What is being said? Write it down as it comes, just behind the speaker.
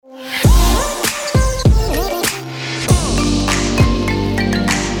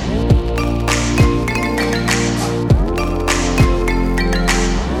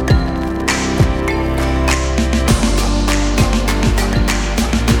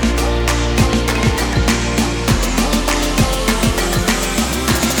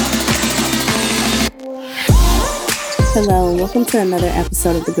welcome to another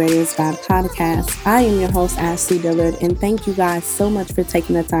episode of the Greatest God Podcast. I am your host, Ashley Dillard, and thank you guys so much for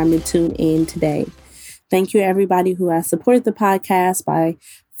taking the time to tune in today. Thank you, everybody who has supported the podcast by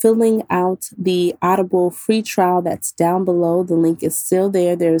filling out the Audible free trial that's down below. The link is still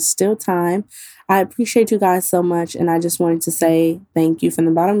there. There is still time. I appreciate you guys so much, and I just wanted to say thank you from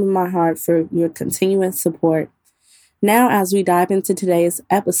the bottom of my heart for your continuous support. Now, as we dive into today's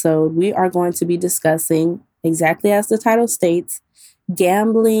episode, we are going to be discussing, exactly as the title states,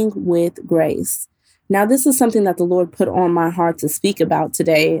 gambling with grace. Now, this is something that the Lord put on my heart to speak about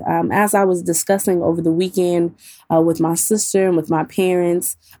today. As I was discussing over the weekend with my sister and with my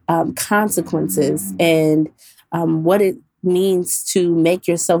parents, consequences and what it means to make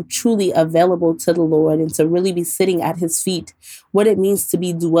yourself truly available to the Lord and to really be sitting at his feet, what it means to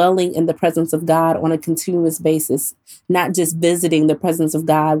be dwelling in the presence of God on a continuous basis, not just visiting the presence of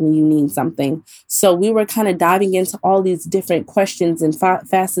God when you need something. So we were kind of diving into all these different questions and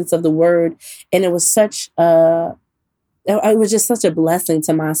facets of the word. And it was it was just such a blessing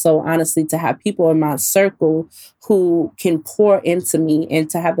to my soul, honestly, to have people in my circle who can pour into me and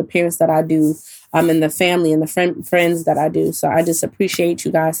to have the parents that I do, and the family and the friends that I do. So I just appreciate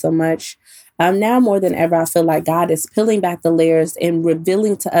you guys so much. Now more than ever, I feel like God is peeling back the layers and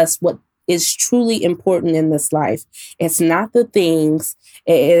revealing to us what is truly important in this life. It's not the things,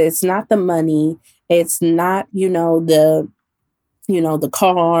 it's not the money, it's not, the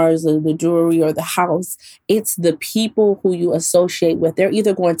cars or the jewelry or the house. It's the people who you associate with. They're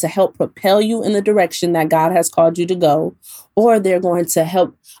either going to help propel you in the direction that God has called you to go, or they're going to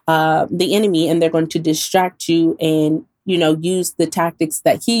help the enemy, and they're going to distract you and, use the tactics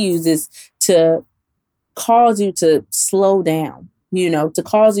that he uses to cause you to slow down, to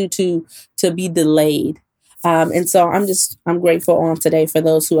cause you to be delayed. And so I'm grateful on today for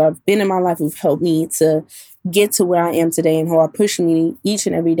those who have been in my life, who've helped me to get to where I am today and who are pushing me each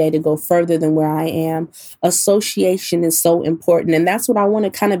and every day to go further than where I am. Association is so important. And that's what I want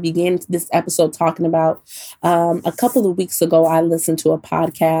to kind of begin this episode talking about. A couple of weeks ago, I listened to a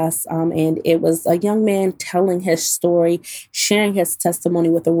podcast and it was a young man telling his story, sharing his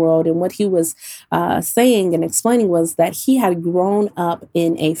testimony with the world. And what he was saying and explaining was that he had grown up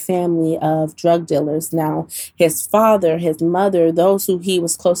in a family of drug dealers. Now, his father, his mother, those who he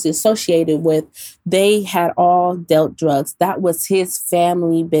was closely associated with, they had all dealt drugs. That was his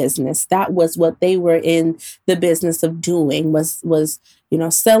family business. That was what they were in the business of doing, was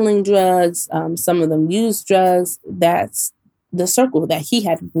selling drugs. Some of them used drugs. That's the circle that he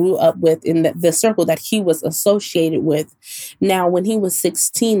had grew up with, in the circle that he was associated with. Now, when he was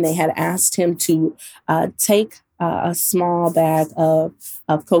 16, they had asked him to take a small bag of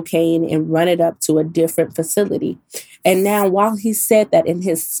cocaine and run it up to a different facility. And now, while he said that in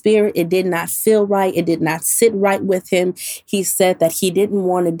his spirit, it did not feel right, it did not sit right with him, he said that he didn't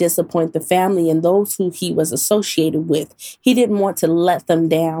want to disappoint the family and those who he was associated with. He didn't want to let them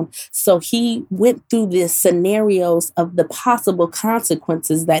down. So he went through the scenarios of the possible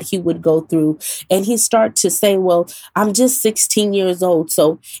consequences that he would go through. And he started to say, well, I'm just 16 years old.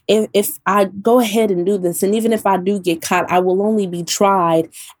 So if I go ahead and do this, and even if I do get caught, I will only be tried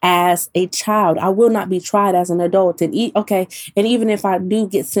as a child. I will not be tried as an adult. And even if I do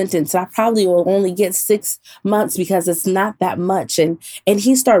get sentenced, I probably will only get 6 months because it's not that much. And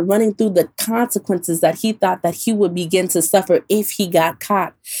he started running through the consequences that he thought that he would begin to suffer if he got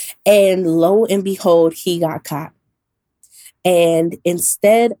caught. And lo and behold, he got caught. And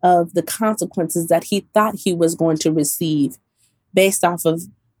instead of the consequences that he thought he was going to receive based off of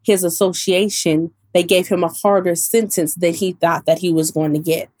his association, they gave him a harder sentence than he thought that he was going to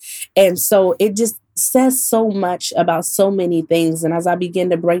get. And so it just says so much about so many things. And as I begin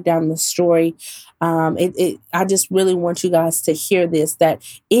to break down the story, I just really want you guys to hear this, that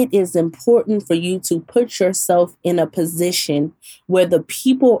it is important for you to put yourself in a position where the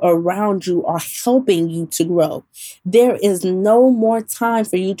people around you are helping you to grow. There is no more time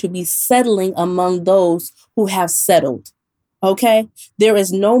for you to be settling among those who have settled. Okay, there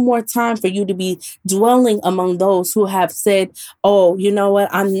is no more time for you to be dwelling among those who have said, oh, you know what,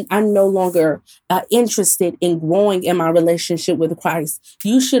 I'm no longer interested in growing in my relationship with Christ.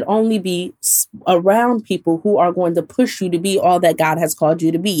 You should only be around people who are going to push you to be all that God has called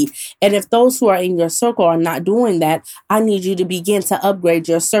you to be. And if those who are in your circle are not doing that, I need you to begin to upgrade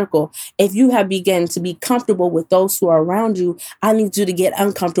your circle. If you have begun to be comfortable with those who are around you, I need you to get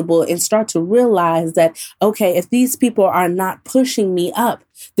uncomfortable and start to realize that, okay, if these people are not pushing me up,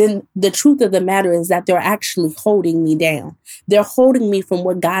 then the truth of the matter is that they're actually holding me down. They're holding me from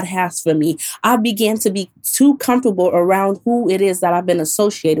what God has for me. I began to be too comfortable around who it is that I've been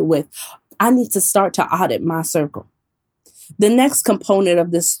associated with. I need to start to audit my circle. The next component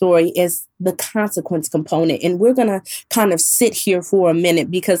of this story is the consequence component. And we're going to kind of sit here for a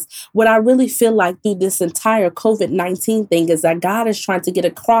minute, because what I really feel like through this entire COVID-19 thing is that God is trying to get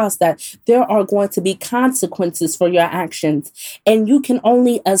across that there are going to be consequences for your actions. And you can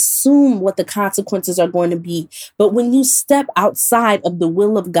only assume what the consequences are going to be. But when you step outside of the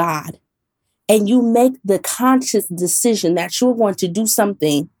will of God, and you make the conscious decision that you're going to do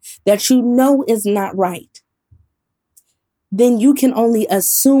something that you know is not right, then you can only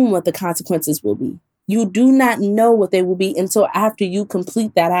assume what the consequences will be. You do not know what they will be until after you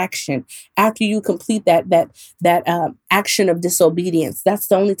complete that action, after you complete that action of disobedience. That's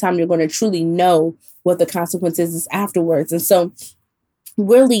the only time you're going to truly know what the consequences is afterwards. And so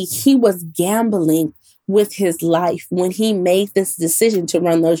really, he was gambling with his life when he made this decision to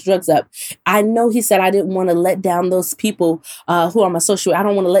run those drugs up. I know he said, I didn't want to let down those people who are my social. I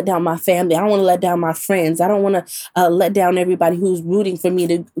don't want to let down my family. I don't want to let down my friends. I don't want to let down everybody who's rooting for me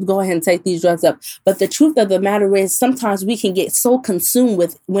to go ahead and take these drugs up. But the truth of the matter is, sometimes we can get so consumed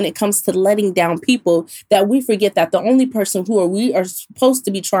with when it comes to letting down people that we forget that the only person who we are supposed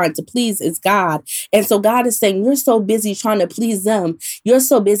to be trying to please is God. And so God is saying, you're so busy trying to please them. You're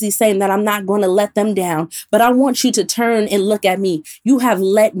so busy saying that I'm not going to let them down. But I want you to turn and look at me. You have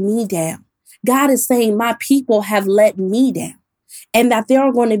let me down. God is saying my people have let me down, and that there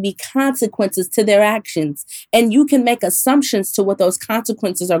are going to be consequences to their actions. And you can make assumptions to what those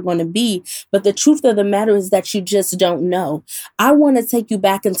consequences are going to be. But the truth of the matter is that you just don't know. I want to take you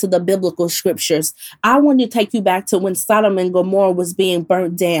back into the biblical scriptures. I want to take you back to when Sodom and Gomorrah was being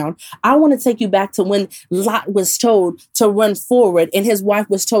burnt down. I want to take you back to when Lot was told to run forward and his wife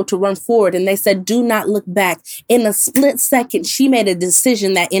was told to run forward. And they said, do not look back. In a split second, she made a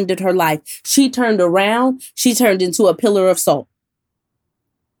decision that ended her life. She turned around. She turned into a pillar of salt.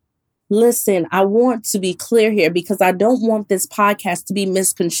 Listen, I want to be clear here, because I don't want this podcast to be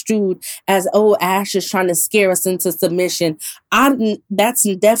misconstrued as, oh, Ash is trying to scare us into submission. That's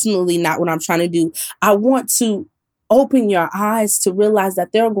definitely not what I'm trying to do. I want to open your eyes to realize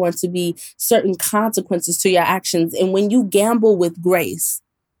that there are going to be certain consequences to your actions. And when you gamble with grace,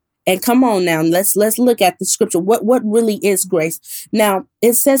 and come on now, let's look at the scripture. What really is grace? Now,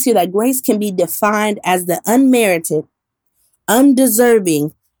 it says here that grace can be defined as the unmerited,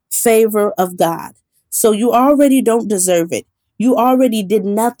 undeserving favor of God. So you already don't deserve it. You already did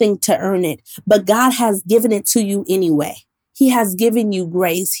nothing to earn it, but God has given it to you anyway. He has given you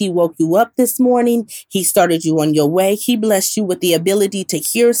grace. He woke you up this morning. He started you on your way. He blessed you with the ability to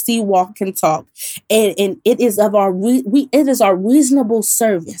hear, see, walk, and talk. And it is our reasonable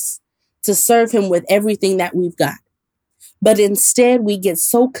service to serve him with everything that we've got. But instead, we get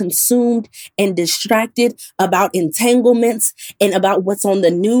so consumed and distracted about entanglements and about what's on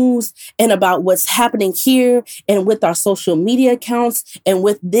the news and about what's happening here and with our social media accounts and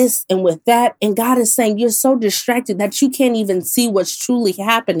with this and with that. And God is saying, you're so distracted that you can't even see what's truly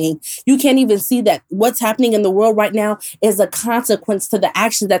happening. You can't even see that what's happening in the world right now is a consequence to the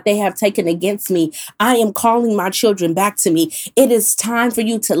actions that they have taken against me. I am calling my children back to me. It is time for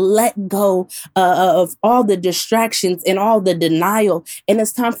you to let go of all the distractions and all the denial. And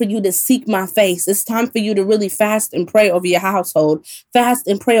it's time for you to seek my face. It's time for you to really fast and pray over your household, fast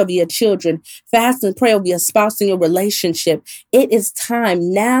and pray over your children, fast and pray over your spouse and your relationship. It is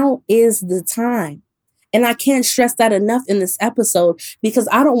time. Now is the time. And I can't stress that enough in this episode, because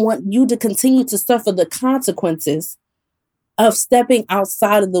I don't want you to continue to suffer the consequences of stepping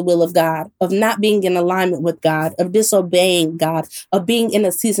outside of the will of God, of not being in alignment with God, of disobeying God, of being in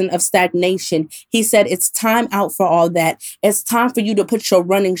a season of stagnation. He said, it's time out for all that. It's time for you to put your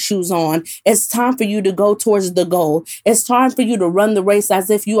running shoes on. It's time for you to go towards the goal. It's time for you to run the race as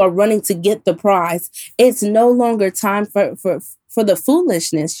if you are running to get the prize. It's no longer time for the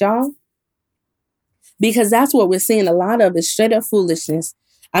foolishness, y'all. Because that's what we're seeing a lot of, is straight up foolishness.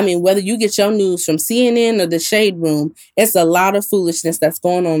 I mean, whether you get your news from CNN or the Shade Room, it's a lot of foolishness that's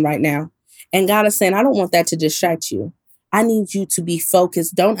going on right now. And God is saying, I don't want that to distract you. I need you to be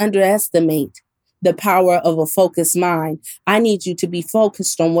focused. Don't underestimate the power of a focused mind. I need you to be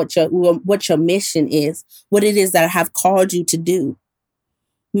focused on what your mission is, what it is that I have called you to do.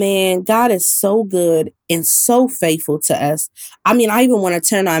 Man, God is so good and so faithful to us. I mean, I even want to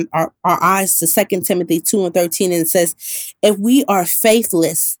turn our eyes to 2 Timothy 2:13, and it says, if we are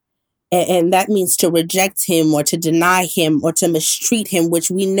faithless, and that means to reject him or to deny him or to mistreat him,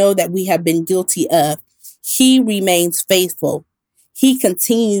 which we know that we have been guilty of, he remains faithful. He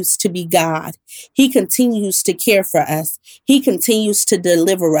continues to be God. He continues to care for us. He continues to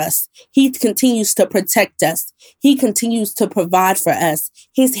deliver us. He continues to protect us. He continues to provide for us.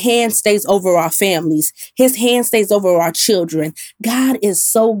 His hand stays over our families. His hand stays over our children. God is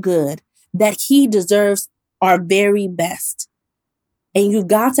so good that he deserves our very best. And you've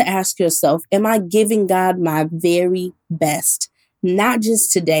got to ask yourself, am I giving God my very best? Not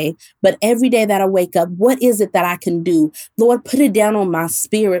just today, but every day that I wake up, what is it that I can do? Lord, put it down on my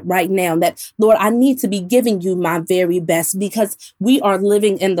spirit right now that, Lord, I need to be giving you my very best because we are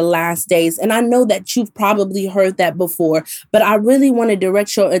living in the last days. And I know that you've probably heard that before, but I really want to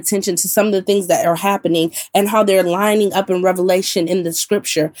direct your attention to some of the things that are happening and how they're lining up in Revelation in the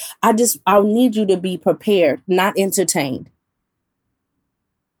scripture. I need you to be prepared, not entertained.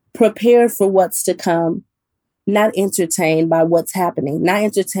 Prepared for what's to come. Not entertained by what's happening, not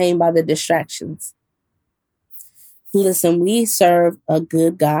entertained by the distractions. Listen, we serve a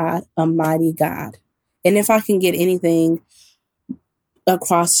good God, a mighty God. And if I can get anything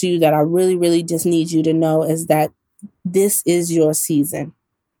across to you that I really, really just need you to know is that this is your season.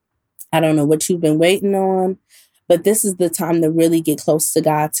 I don't know what you've been waiting on, but this is the time to really get close to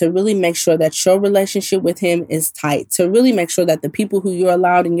God, to really make sure that your relationship with him is tight, to really make sure that the people who you're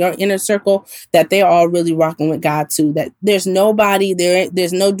allowed in your inner circle, that they're all really rocking with God too, that there's nobody there,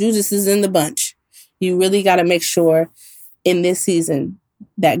 there's no Judases in the bunch. You really got to make sure in this season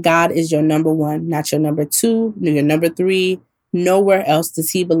that God is your number one, not your number two, your number three. Nowhere else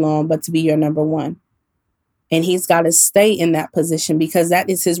does he belong but to be your number one. And he's got to stay in that position because that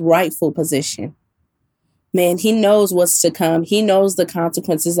is his rightful position. Man, he knows what's to come. He knows the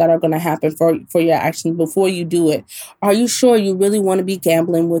consequences that are going to happen for your actions before you do it. Are you sure you really want to be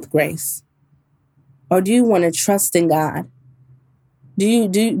gambling with grace? Or do you want to trust in God? Do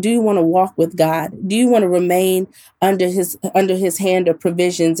you want to walk with God? Do you want to remain under his hand of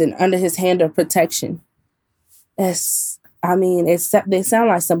provisions and under his hand of protection? They sound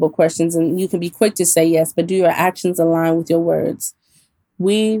like simple questions and you can be quick to say yes, but do your actions align with your words?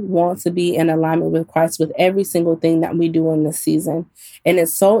 We want to be in alignment with Christ with every single thing that we do in this season. And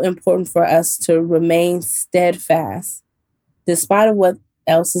it's so important for us to remain steadfast, despite of what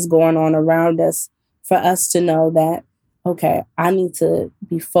else is going on around us, for us to know that, okay, I need to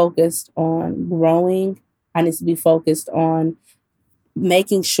be focused on growing. I need to be focused on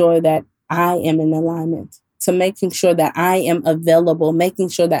making sure that I am in alignment, to making sure that I am available, making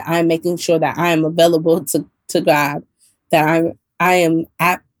sure that I am available to God, that I am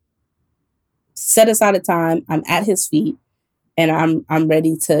set aside a time, I'm at his feet, and I'm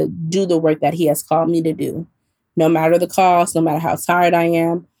ready to do the work that he has called me to do. No matter the cost, no matter how tired I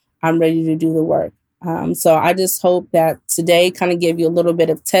am, I'm ready to do the work. So I just hope that today kind of gave you a little bit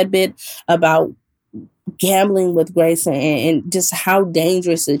of tidbit about gambling with grace and just how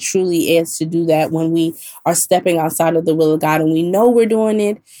dangerous it truly is to do that when we are stepping outside of the will of God and we know we're doing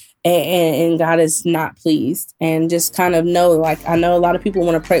it. And God is not pleased. And just kind of know, like, I know a lot of people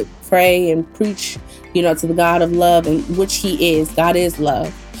want to pray and preach, to the God of love, and which he is. God is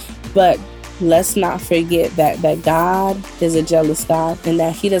love. But let's not forget that God is a jealous God and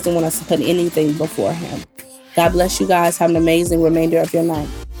that he doesn't want us to put anything before him. God bless you guys. Have an amazing remainder of your night.